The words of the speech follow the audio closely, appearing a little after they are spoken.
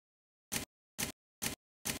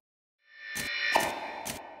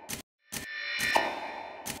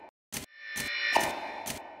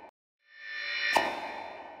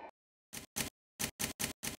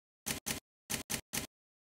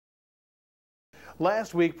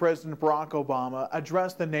Last week, President Barack Obama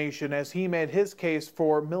addressed the nation as he made his case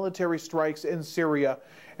for military strikes in Syria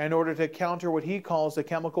in order to counter what he calls a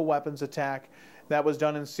chemical weapons attack that was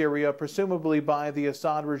done in Syria, presumably by the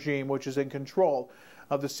Assad regime, which is in control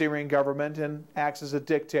of the Syrian government and acts as a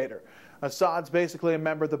dictator. Assad's basically a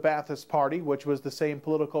member of the Ba'athist Party, which was the same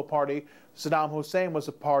political party Saddam Hussein was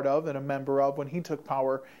a part of and a member of when he took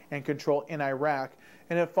power and control in Iraq.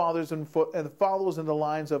 And it follows in the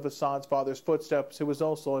lines of Assad's father's footsteps, who was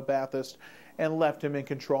also a Ba'athist and left him in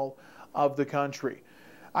control of the country.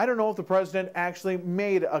 I don't know if the president actually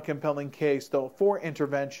made a compelling case, though, for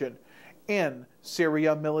intervention in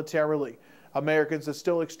Syria militarily. Americans are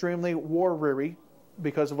still extremely war-weary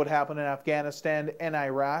because of what happened in Afghanistan and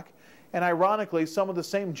Iraq. And ironically, some of the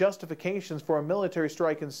same justifications for a military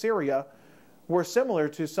strike in Syria were similar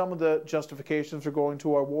to some of the justifications for going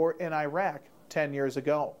to a war in Iraq 10 years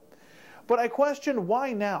ago. But I question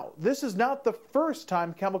why now? This is not the first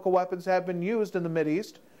time chemical weapons have been used in the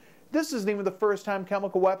Mideast. This isn't even the first time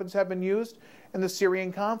chemical weapons have been used in the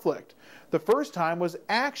Syrian conflict. The first time was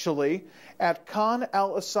actually at Khan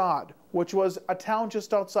al-Assad, which was a town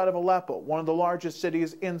just outside of Aleppo, one of the largest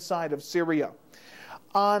cities inside of Syria.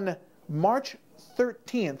 On March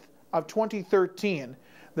 13th of 2013,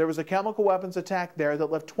 there was a chemical weapons attack there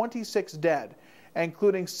that left 26 dead,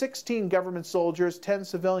 including 16 government soldiers, 10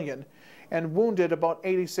 civilian, and wounded about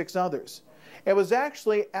 86 others. It was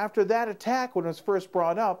actually after that attack, when it was first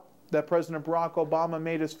brought up, that President Barack Obama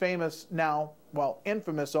made his famous, now, well,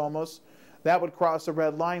 infamous almost, that would cross a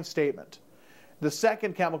red line statement. The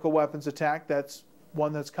second chemical weapons attack, that's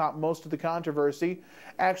one that's caught most of the controversy,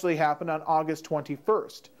 actually happened on August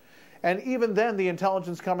 21st. And even then, the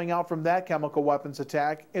intelligence coming out from that chemical weapons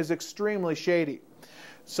attack is extremely shady.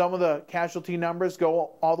 Some of the casualty numbers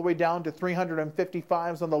go all the way down to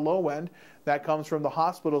 355s on the low end. That comes from the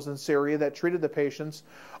hospitals in Syria that treated the patients,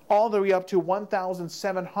 all the way up to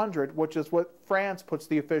 1,700, which is what France puts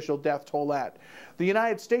the official death toll at. The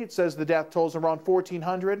United States says the death toll is around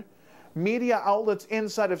 1,400. Media outlets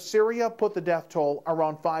inside of Syria put the death toll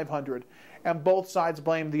around 500, and both sides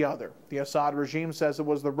blame the other. The Assad regime says it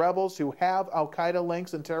was the rebels who have al-Qaeda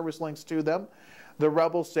links and terrorist links to them. The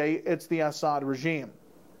rebels say it's the Assad regime.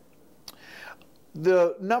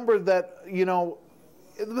 The number that,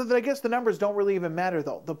 I guess the numbers don't really even matter,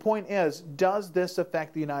 though. The point is, does this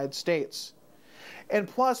affect the United States? And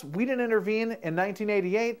plus, we didn't intervene in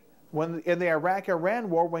 1988 in the Iraq-Iran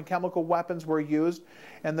war, when chemical weapons were used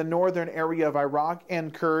in the northern area of Iraq,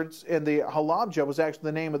 and Kurds, and the Halabja was actually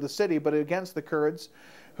the name of the city, but against the Kurds,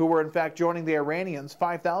 who were in fact joining the Iranians.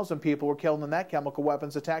 5,000 people were killed in that chemical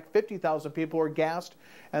weapons attack. 50,000 people were gassed,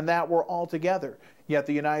 and that were all together. Yet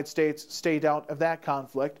the United States stayed out of that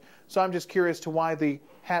conflict. So I'm just curious to why the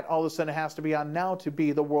hat all of a sudden has to be on now to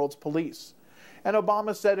be the world's police. And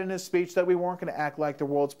Obama said in his speech that we weren't going to act like the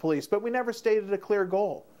world's police, but we never stated a clear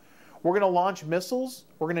goal. We're going to launch missiles,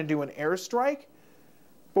 we're going to do an airstrike,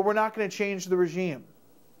 but we're not going to change the regime.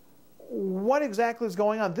 What exactly is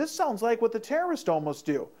going on? This sounds like what the terrorists almost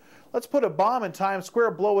do. Let's put a bomb in Times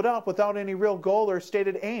Square, blow it up without any real goal or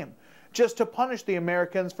stated aim, just to punish the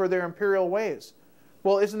Americans for their imperial ways.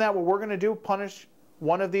 Well, isn't that what we're going to do? Punish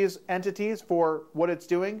one of these entities for what it's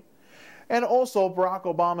doing? And also, Barack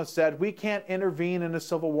Obama said, we can't intervene in a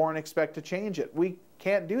civil war and expect to change it. We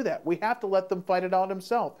can't do that. We have to let them fight it out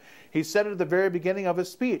himself. He said it at the very beginning of his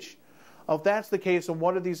speech. If that's the case, then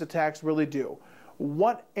what do these attacks really do?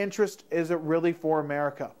 What interest is it really for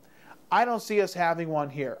America? I don't see us having one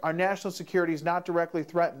here. Our national security is not directly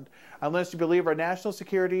threatened, unless you believe our national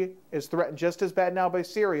security is threatened just as bad now by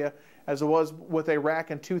Syria as it was with Iraq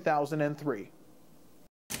in 2003.